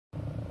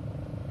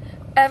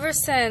Ever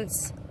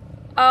since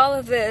all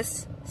of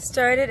this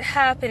started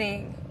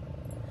happening,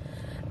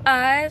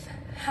 I've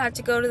had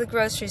to go to the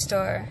grocery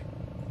store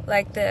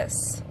like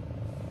this.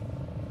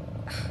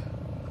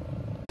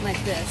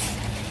 Like this.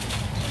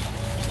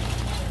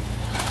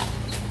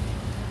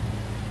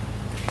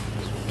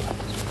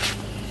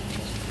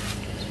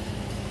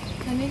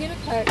 Let me get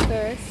a cart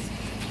first.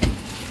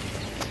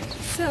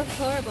 It's so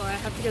horrible. I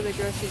have to go to the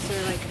grocery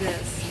store like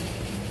this.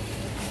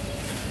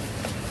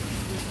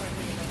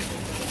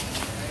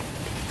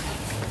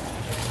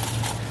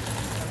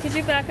 Could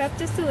you back up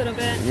just a little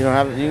bit? You don't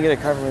have. You can get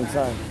a cart from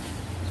inside.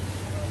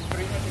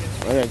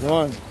 Okay, come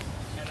on.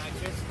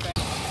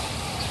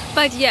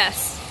 But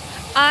yes,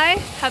 I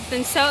have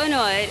been so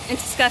annoyed and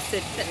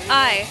disgusted that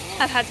I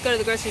have had to go to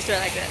the grocery store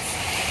like this.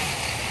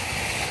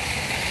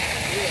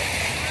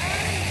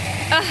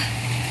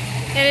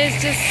 It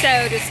is just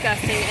so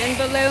disgusting and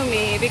below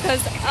me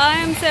because I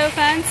am so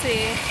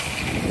fancy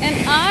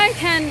and I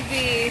can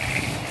be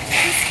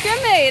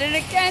discriminated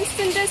against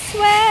in this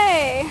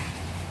way.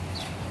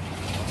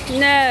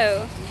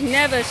 No,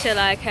 never shall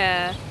I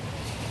care.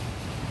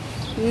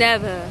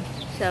 Never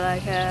shall I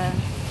care.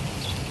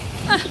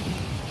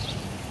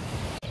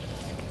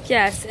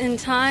 Yes, in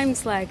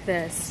times like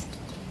this,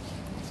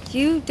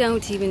 you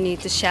don't even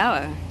need to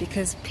shower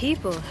because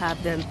people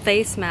have their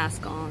face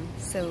mask on.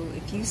 So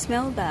if you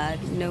smell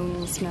bad, no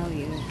one will smell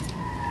you.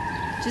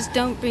 Just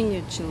don't bring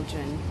your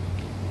children.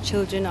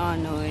 Children are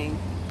annoying.